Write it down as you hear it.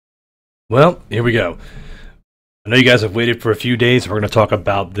Well, here we go. I know you guys have waited for a few days. We're going to talk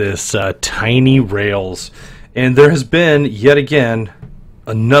about this Tiny Rails. And there has been, yet again,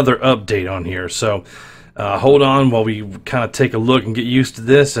 another update on here. So hold on while we kind of take a look and get used to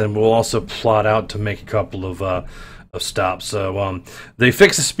this. And we'll also plot out to make a couple of stops. So they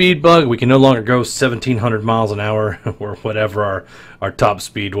fixed the speed bug. We can no longer go 1,700 miles an hour or whatever our top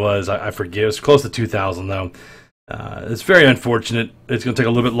speed was. I forget. It was close to 2,000 though. It's very unfortunate. It's going to take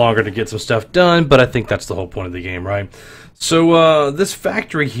a little bit longer to get some stuff done, but I think that's the whole point of the game, right? So this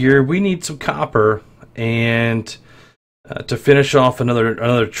factory here, we need some copper and to finish off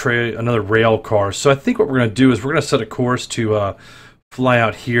another rail car. So I think what we're going to do is we're going to set a course to fly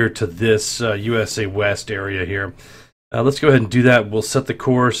out here to this USA West area here. Let's go ahead and do that. We'll set the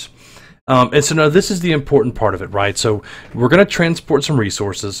course. And so now this is the important part of it, right? So we're going to transport some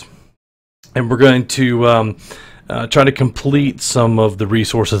resources, and we're going to try to complete some of the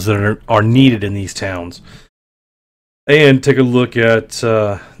resources that are needed in these towns. And take a look at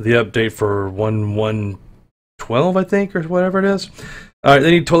the update for 1.1.12, I think, or whatever it is. All right,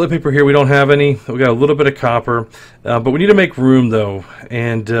 they need toilet paper here. We don't have any. We got a little bit of copper, but we need to make room, though.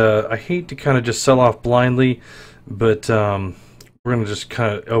 And I hate to kind of just sell off blindly, but we're going to just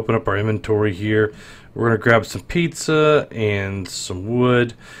kind of open up our inventory here. We're going to grab some pizza and some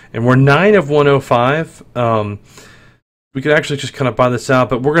wood. And we're 9 of 105. We could actually just kind of buy this out,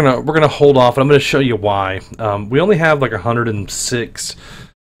 but we're gonna hold off, and I'm going to show you why. We only have like 106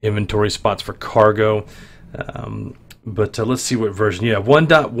 inventory spots for cargo. But let's see what version. Yeah,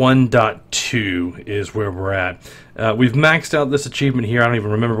 1.1.2 is where we're at. We've maxed out this achievement here. I don't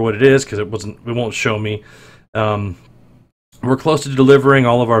even remember what it is because it won't show me. We're close to delivering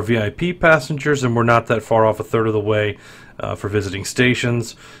all of our VIP passengers, and we're not that far off, a third of the way for visiting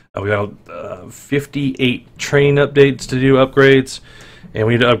stations. We got 58 train updates to do, upgrades, and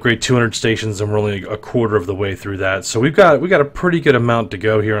we need to upgrade 200 stations, and we're only a quarter of the way through that. So we got a pretty good amount to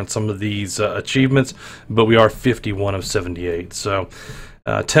go here on some of these achievements, but we are 51 of 78. So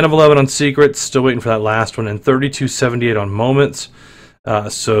 10 of 11 on secrets, still waiting for that last one, and 32.78 on moments.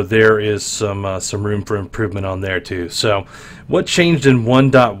 So there is some room for improvement on there too. So what changed in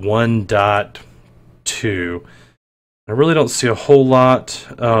 1.1.2? I really don't see a whole lot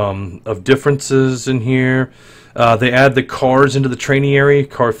of differences in here. They add the cars into the training area,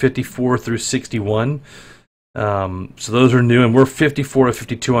 car 54 through 61. So those are new, and we're 54 to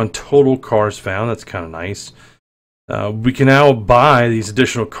 52 on total cars found. That's kind of nice. We can now buy these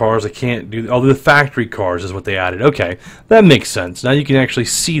additional cars. I can't do, although the factory cars is what they added. Okay, that makes sense. Now you can actually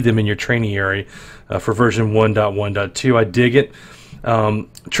see them in your training area for version 1.1.2. I dig it.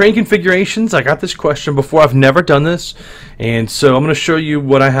 Train configurations. I got this question before. I've never done this, and so I'm going to show you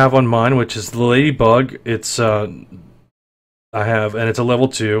what I have on mine, which is the Ladybug. It's and it's a level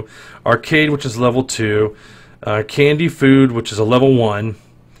 2. Arcade, which is level 2. Candy Food, which is a level 1.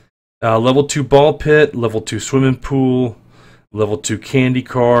 Level 2 ball pit, level 2 swimming pool, level 2 candy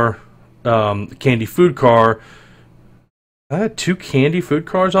car, candy food car. I had 2 candy food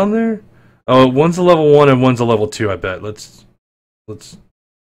cars on there? Oh, one's a level 1 and one's a level 2, I bet. Let's go.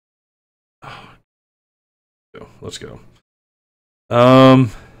 Let's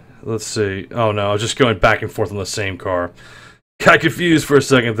see. Oh no, I was just going back and forth on the same car. Got confused for a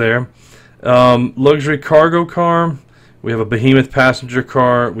second there. Luxury cargo car. We have a behemoth passenger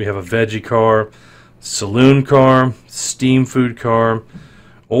car. We have a veggie car, saloon car, steam food car,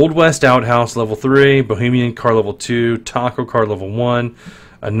 Old West outhouse level 3, bohemian car level 2, taco car level 1,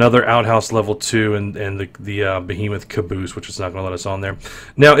 another outhouse level 2, and the behemoth caboose, which is not going to let us on there.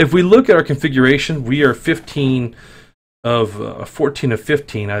 Now, if we look at our configuration, we are 14 of 14 of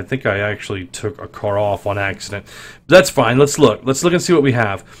 15. I think I actually took a car off on accident. But that's fine. Let's look. Let's look and see what we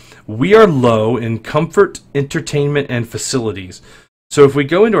have. We are low in comfort, entertainment, and facilities. So if we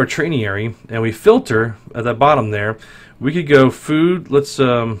go into our training area and we filter at the bottom there, we could go food. Let's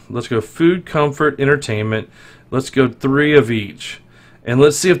go food, comfort, entertainment. Let's go 3 of each, and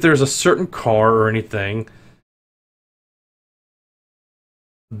let's see if there's a certain car or anything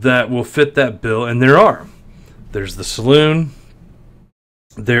that will fit that bill. And there are. There's the saloon.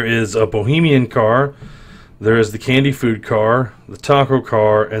 There is a bohemian car. There is the candy food car, the taco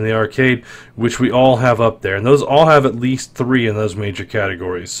car, and the arcade, which we all have up there. And those all have at least 3 in those major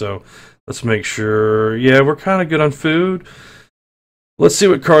categories. So let's make sure. Yeah, we're kind of good on food. Let's see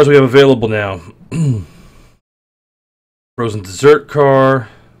what cars we have available now. Frozen dessert car,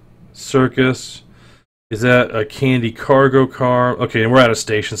 circus. Is that a candy cargo car? Okay, and we're at a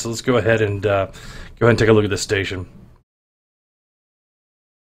station, so let's go ahead and take a look at this station.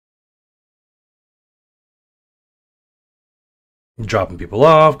 dropping people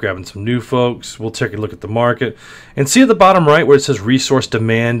off, grabbing some new folks. We'll take a look at the market and see at the bottom right where it says resource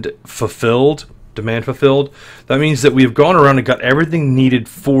demand fulfilled. That means that we have gone around and got everything needed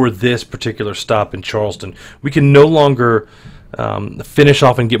for this particular stop in Charleston. We can no longer finish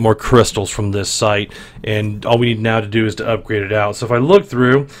off and get more crystals from this site, and all we need now to do is to upgrade it out. So if I look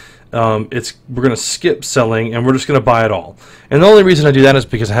through, we're going to skip selling and we're just going to buy it all. And the only reason I do that is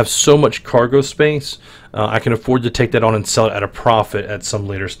because I have so much cargo space, I can afford to take that on and sell it at a profit at some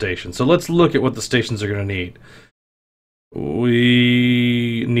later station. So let's look at what the stations are going to need.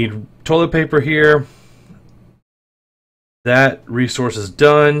 We need toilet paper here. That resource is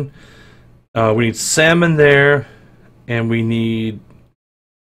done. We need salmon there, and we need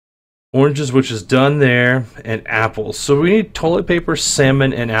oranges, which is done there, and apples. So we need toilet paper,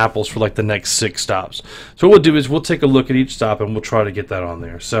 salmon, and apples for like the next 6 stops. So what we'll do is we'll take a look at each stop and we'll try to get that on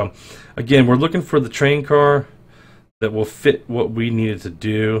there. So again, we're looking for the train car that will fit what we needed to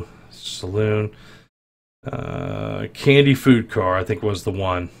do. Saloon. Candy food car, I think, was the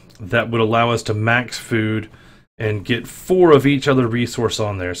one that would allow us to max food and get 4 of each other resource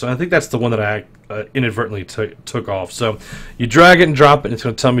on there. So I think that's the one that I inadvertently took off. So you drag it and drop it, and it's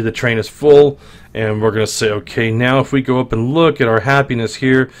going to tell me the train is full, and we're going to say, okay, now if we go up and look at our happiness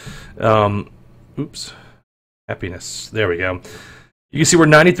here, happiness, there we go. You can see we're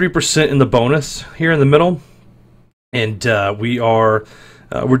 93% in the bonus here in the middle, and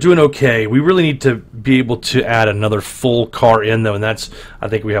we're doing okay. We really need to be able to add another full car in, though, and that's, I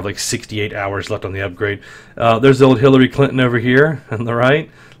think we have like 68 hours left on the upgrade. There's the old Hillary Clinton over here on the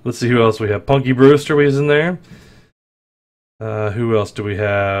right. Let's see who else we have. Punky Brewster was in there. Who else do we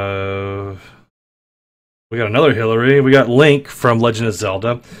have? We got another Hillary. We got Link from Legend of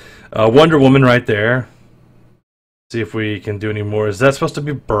Zelda. Wonder Woman right there. See if we can do any more. Is that supposed to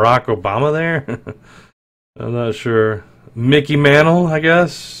be Barack Obama there? I'm not sure. Mickey Mantle, I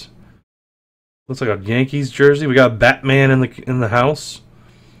guess. Looks like a Yankees jersey. We got Batman in the house.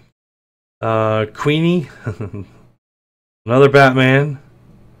 Queenie, another Batman.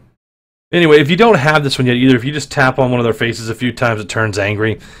 Anyway, if you don't have this one yet either, if you just tap on one of their faces a few times, it turns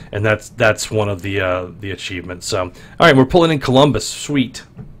angry, and that's one of the achievements. So, all right, we're pulling in Columbus. Sweet.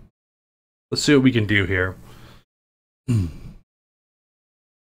 Let's see what we can do here.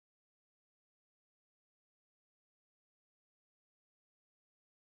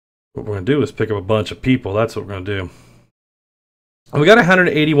 What we're going to do is pick up a bunch of people. That's what we're going to do. And we got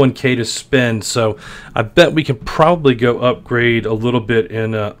 181K to spend, so I bet we can probably go upgrade a little bit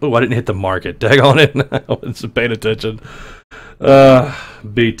in... oh, I didn't hit the market. Daggone it. I wasn't paying attention.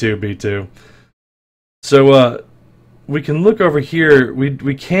 B2. So, we can look over here.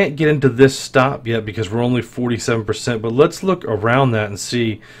 We can't get into this stop yet because we're only 47%, but let's look around that and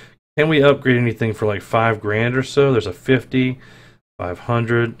see, can we upgrade anything for like 5 grand or so? There's a 50...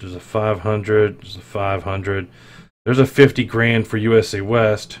 500, there's a 500, there's a 500, there's a 50 grand for USA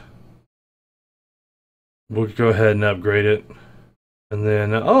West. We'll go ahead and upgrade it. And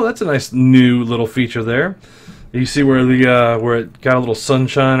then, oh, that's a nice new little feature there. You see where the where it got a little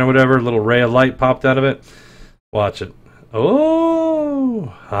sunshine or whatever, a little ray of light popped out of it? Watch it.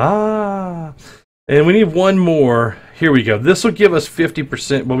 Oh, and we need one more. Here we go. This will give us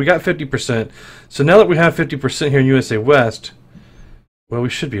 50%. Well, we got 50%. So now that we have 50% here in USA West, well, we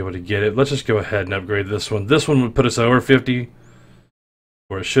should be able to get it. Let's just go ahead and upgrade this one. This one would put us over 50,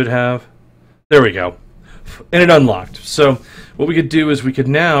 or it should have. There we go. And it unlocked. So what we could do is we could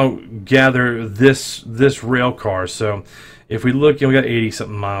now gather this rail car. So if we look, we got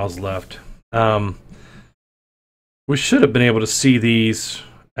 80-something miles left. We should have been able to see these,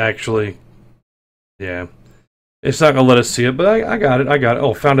 actually. Yeah. It's not going to let us see it, but I got it.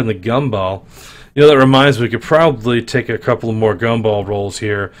 Oh, found in the gumball. You know, that reminds me, we could probably take a couple of more gumball rolls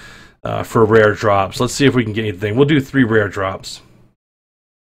here for rare drops. Let's see if we can get anything. We'll do 3 rare drops.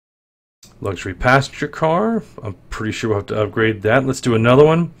 Luxury passenger car. I'm pretty sure we'll have to upgrade that. Let's do another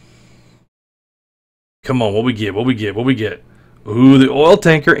one. Come on, what we get? Ooh, the oil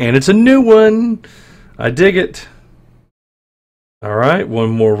tanker, and it's a new one. I dig it. All right,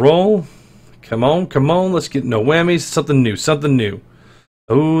 one more roll. Come on. Let's get no whammies. Something new.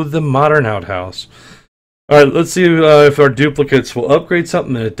 Oh, the modern outhouse. All right, let's see if our duplicates will upgrade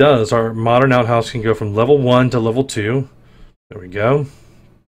something, and it does. Our modern outhouse can go from level 1 to level 2. There we go.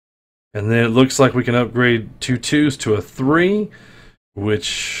 And then it looks like we can upgrade 2 2s to a 3,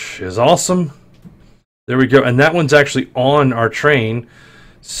 which is awesome. There we go. And that one's actually on our train,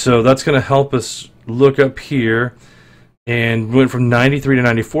 so that's going to help us look up here. And we went from 93 to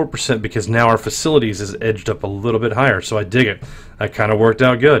 94% because now our facilities is edged up a little bit higher. So I dig it. That kind of worked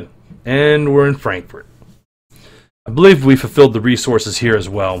out good. And we're in Frankfurt. I believe we fulfilled the resources here as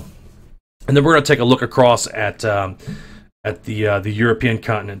well. And then we're going to take a look across at the European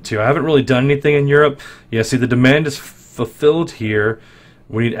continent too. I haven't really done anything in Europe. Yeah, see, the demand is fulfilled here.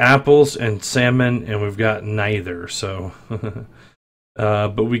 We need apples and salmon, and we've got neither. So,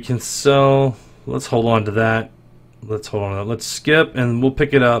 but we can sell. Let's hold on to that. Let's skip, and we'll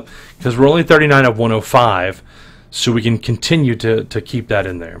pick it up because we're only 39 of 105, so we can continue to keep that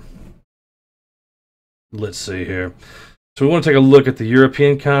in there. Let's see here. So we want to take a look at the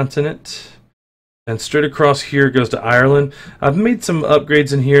European continent. And straight across here goes to Ireland. I've made some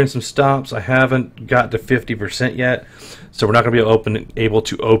upgrades in here and some stops. I haven't got to 50% yet, so we're not going to be able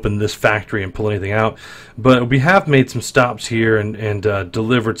to open this factory and pull anything out. But we have made some stops here and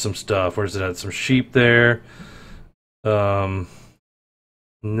delivered some stuff. Where's it at? Some sheep there. Nope.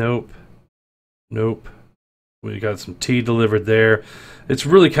 We got some tea delivered there. It's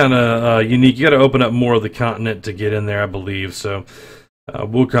really kind of unique. You got to open up more of the continent to get in there, I believe. So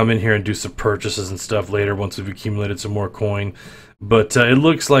we'll come in here and do some purchases and stuff later once we've accumulated some more coin. But it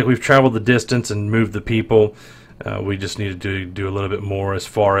looks like we've traveled the distance and moved the people. We just need to do a little bit more as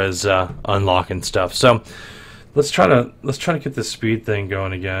far as unlocking stuff. So let's try to get this speed thing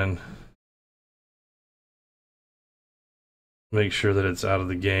going again. Make sure that it's out of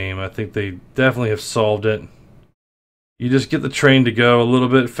the game. I think they definitely have solved it. You just get the train to go a little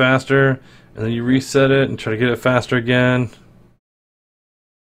bit faster, and then you reset it and try to get it faster again.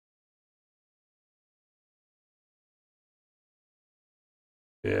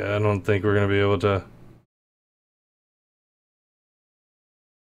 Yeah, I don't think we're going to be able to.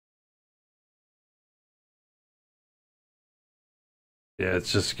 Yeah,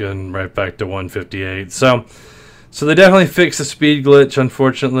 it's just going right back to 158. So they definitely fixed the speed glitch,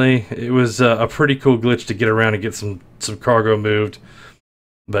 unfortunately. It was a pretty cool glitch to get around and get some cargo moved.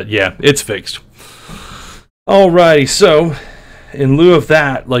 But yeah, it's fixed. Alrighty, so in lieu of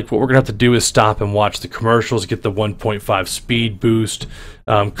that, like what we're going to have to do is stop and watch the commercials, get the 1.5 speed boost,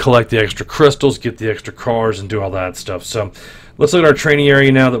 collect the extra crystals, get the extra cars, and do all that stuff. So let's look at our training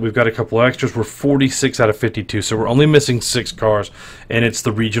area now that we've got a couple of extras. We're 46 out of 52, so we're only missing 6 cars, and it's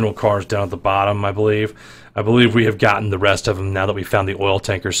the regional cars down at the bottom, I believe. I believe we have gotten the rest of them now that we found the oil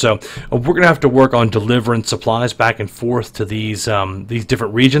tanker. So we're going to have to work on delivering supplies back and forth to these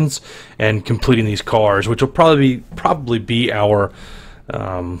different regions and completing these cars, which will probably be our,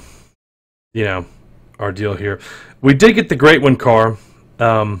 our deal here. We did get the Great One car.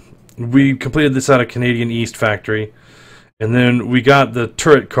 We completed this out of Canadian East factory, and then we got the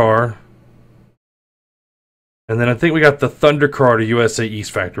turret car. And then I think we got the Thunder car to USA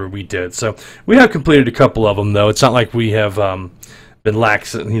East factory. We did. So we have completed a couple of them, though. It's not like we have been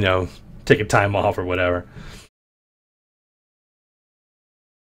lax, taking time off or whatever.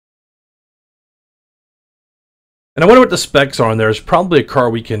 And I wonder what the specs are on there. There's probably a car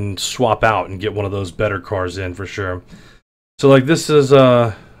we can swap out and get one of those better cars in for sure. So like this is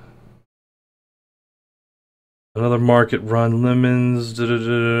another market run lemons.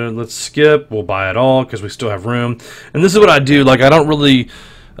 Let's skip. We'll buy it all because we still have room. And this is what I do. Like I don't really.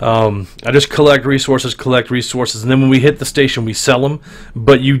 I just collect resources, and then when we hit the station, we sell them.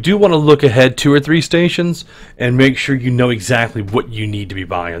 But you do want to look ahead 2 or 3 stations and make sure you know exactly what you need to be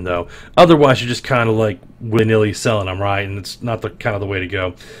buying, though. Otherwise, you're just kind of like willy-nilly selling them, right? And it's not the kind of the way to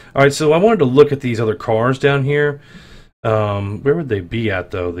go. All right, so I wanted to look at these other cars down here. Where would they be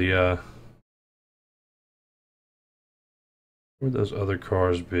at, though? Where would those other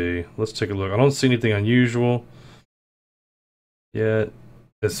cars be? Let's take a look. I don't see anything unusual yet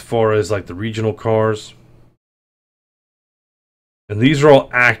as far as like the regional cars. And these are all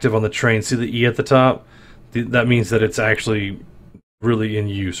active on the train. See the E at the top? That means that it's actually really in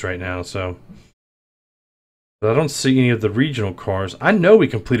use right now. So but I don't see any of the regional cars. I know we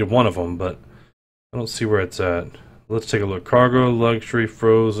completed one of them, but I don't see where it's at. Let's take a look. Cargo, luxury,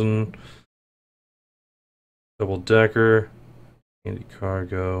 frozen, double decker. Candy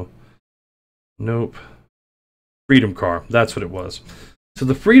cargo. Nope. Freedom car. That's what it was. So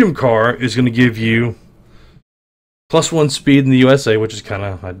the Freedom car is going to give you +1 speed in the USA, which is kind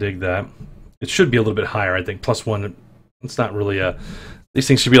of, I dig that. It should be a little bit higher, I think. +1, it's not really a, these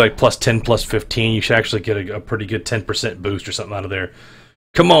things should be like +10, +15. You should actually get a pretty good 10% boost or something out of there.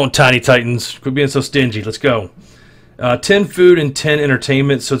 Come on, Tiny Titans. Quit being so stingy. Let's go. 10 food and 10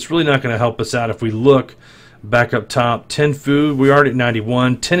 entertainment, so it's really not going to help us out if we look back up top. 10 food, we are at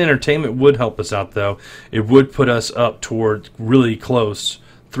 91. 10 entertainment would help us out, though. It would put us up toward really close.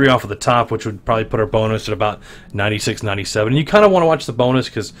 3 off of the top, which would probably put our bonus at about 96, 97. And you kind of want to watch the bonus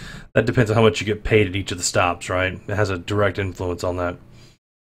because that depends on how much you get paid at each of the stops, right? It has a direct influence on that.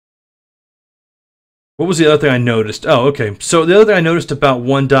 What was the other thing I noticed? Oh, okay. So the other thing I noticed about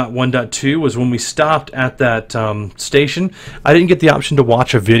 1.1.2 was when we stopped at that station, I didn't get the option to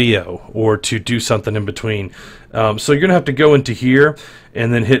watch a video or to do something in between. So you're going to have to go into here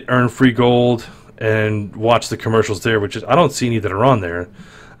and then hit Earn Free Gold and watch the commercials there, which is, I don't see any that are on there.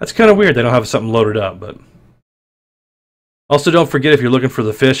 That's kind of weird. They don't have something loaded up. But also, don't forget, if you're looking for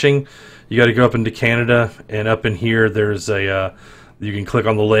the fishing, you got to go up into Canada, and up in here there's a you can click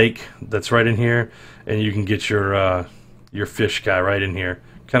on the lake that's right in here, and you can get your fish guy right in here,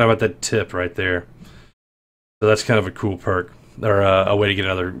 kind of at that tip right there. So that's kind of a cool perk, or a way to get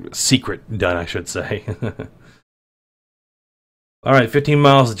another secret done, I should say. All right, 15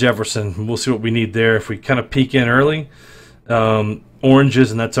 miles to Jefferson. We'll see what we need there if we kind of peek in early. Oranges,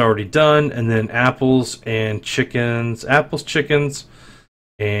 and that's already done, and then apples and chickens. Apples, chickens,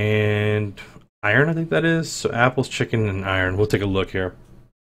 and iron, I think that is. So apples, chicken, and iron. We'll take a look here.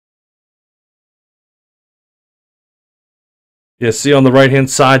 Yeah, see on the right-hand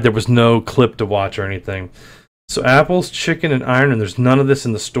side, there was no clip to watch or anything. So apples, chicken, and iron, and there's none of this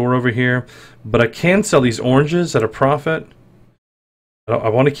in the store over here. But I can sell these oranges at a profit. I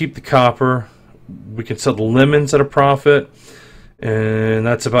want to keep the copper. We can sell the lemons at a profit. And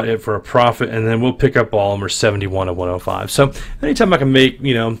that's about it for a profit. And then we'll pick up all of them, or 71 and 105. So anytime I can make,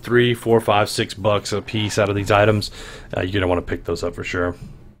 you know, $3, $4, $5, $6 a piece out of these items, you're going to want to pick those up for sure.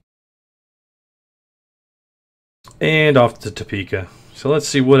 And off to Topeka. So let's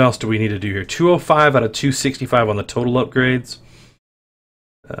see, what else do we need to do here? 205 out of 265 on the total upgrades.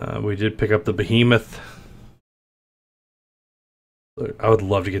 We did pick up the Behemoth. I would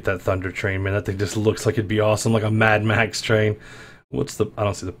love to get that Thunder train, man. That thing just looks like it'd be awesome, like a Mad Max train. What's the... I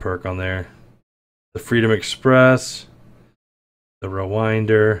don't see the perk on there. The Freedom Express. The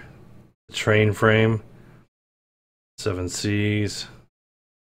Rewinder. The Train Frame. 7 Seas.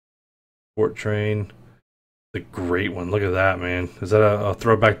 Port Train. The Great One. Look at that, man. Is that a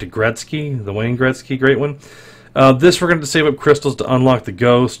throwback to Gretzky? The Wayne Gretzky Great One? This we're going to save up crystals to unlock the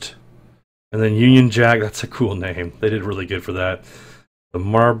Ghost. And then Union Jack. That's a cool name. They did really good for that. The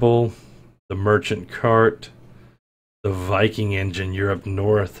Marble. The Merchant Cart. The Viking Engine, Europe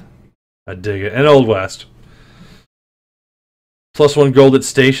North. I dig it. And Old West. +1 gold at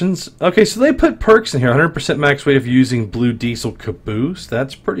stations. Okay, so they put perks in here. 100% max weight of using Blue Diesel Caboose.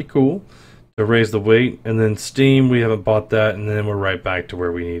 That's pretty cool. To raise the weight. And then Steam, we haven't bought that. And then we're right back to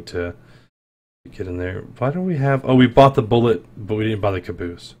where we need to get in there. Why don't we have... Oh, we bought the Bullet, but we didn't buy the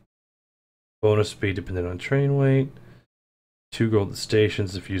Caboose. Bonus speed dependent on train weight. 2 gold at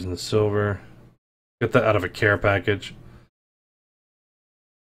stations if using the silver. Get that out of a care package.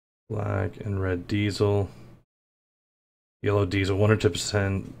 Black and red diesel. Yellow diesel,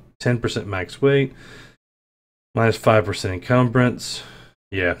 100%, 10% max weight. -5% encumbrance.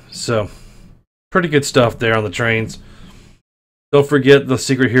 Yeah, so pretty good stuff there on the trains. Don't forget, the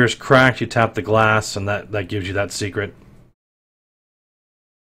secret here is cracked. You tap the glass, and that gives you that secret.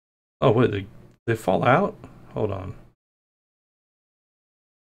 Oh, wait, they fall out? Hold on.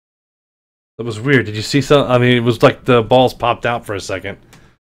 That was weird. Did you see some? I mean, it was like the balls popped out for a second.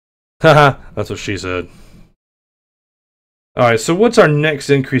 Haha, that's what she said. Alright, so what's our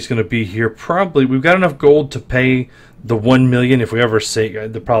next increase going to be here? Probably, we've got enough gold to pay the 1 million if we ever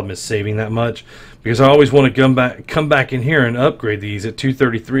save. The problem is saving that much. Because I always want to come back in here and upgrade these. At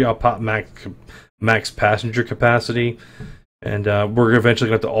 233, I'll pop max passenger capacity. And we're eventually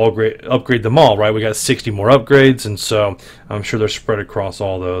going to have to upgrade them all, right? We got 60 more upgrades, and so I'm sure they're spread across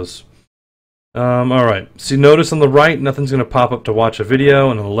all those. Alright, so notice on the right, nothing's going to pop up to watch a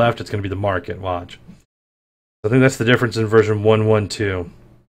video, and on the left, it's going to be the market. Watch. I think that's the difference in version 1.1.2.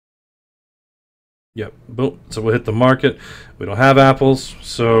 Yep, boom. So we'll hit the market. We don't have apples,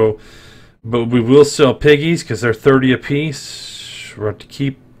 so... But we will sell piggies, because they're 30 a piece. We'll have to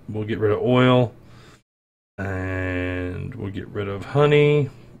keep... We'll get rid of oil. And we'll get rid of honey.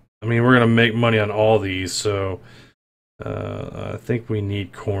 I mean, we're going to make money on all these, so... I think we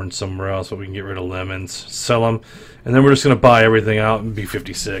need corn somewhere else, but we can get rid of lemons, sell them, and then we're just going to buy everything out and be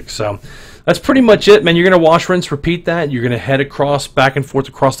 56. So that's pretty much it, man. You're going to wash, rinse, repeat that. You're going to head across, back and forth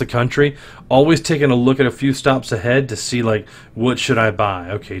across the country, always taking a look at a few stops ahead to see, like, what should I buy?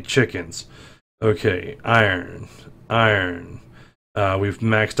 Okay, chickens. Okay, iron. We've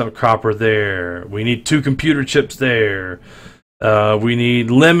maxed out copper there. We need 2 computer chips there. We need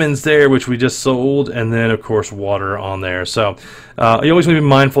lemons there, which we just sold, and then, of course, water on there. So you always want to be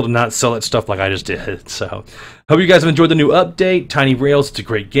mindful to not sell that stuff like I just did. So hope you guys have enjoyed the new update. Tiny Rails, it's a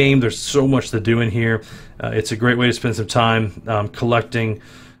great game. There's so much to do in here. It's a great way to spend some time collecting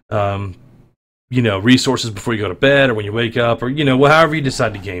resources before you go to bed or when you wake up, or however you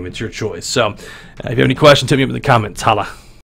decide to game. It's your choice. So if you have any questions, hit me up in the comments. Holla.